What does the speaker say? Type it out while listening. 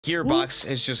Gearbox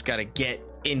has just got to get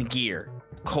in gear,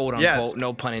 quote unquote,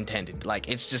 no pun intended. Like,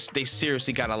 it's just, they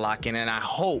seriously got to lock in, and I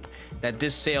hope that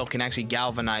this sale can actually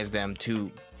galvanize them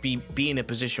to be in a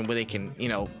position where they can, you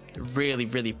know,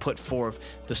 really put forth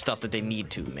the stuff that they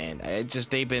need to, man. It just,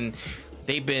 they've been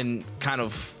kind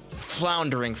of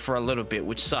floundering for a little bit,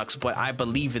 which sucks, but I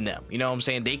believe in them. You know what I'm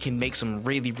saying? They can make some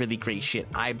really great shit.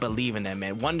 I believe in them,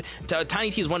 man.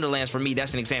 Tiny T's Wonderlands, for me,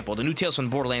 that's an example. The new Tales from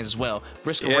the Borderlands as well.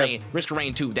 Risk of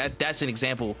Rain 2, that's an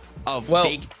example of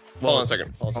big. Hold on a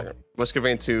second. Risk of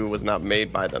Rain 2 was not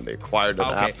made by them. They acquired it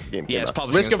after the game came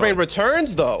out. Risk of Rain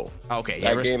Returns, though. Okay,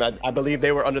 that game, I believe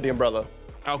they were under the umbrella.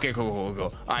 Okay, cool.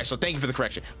 All right, so thank you for the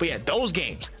correction. But yeah, those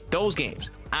games,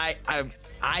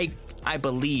 I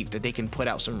believe that they can put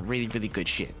out some really good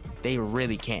shit. They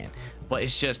really can. But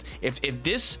it's just, if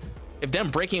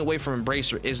them breaking away from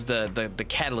Embracer is the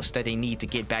catalyst that they need to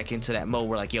get back into that mode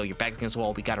where, like, yo, you're back against the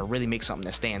wall, we gotta really make something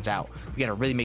that stands out. We gotta really make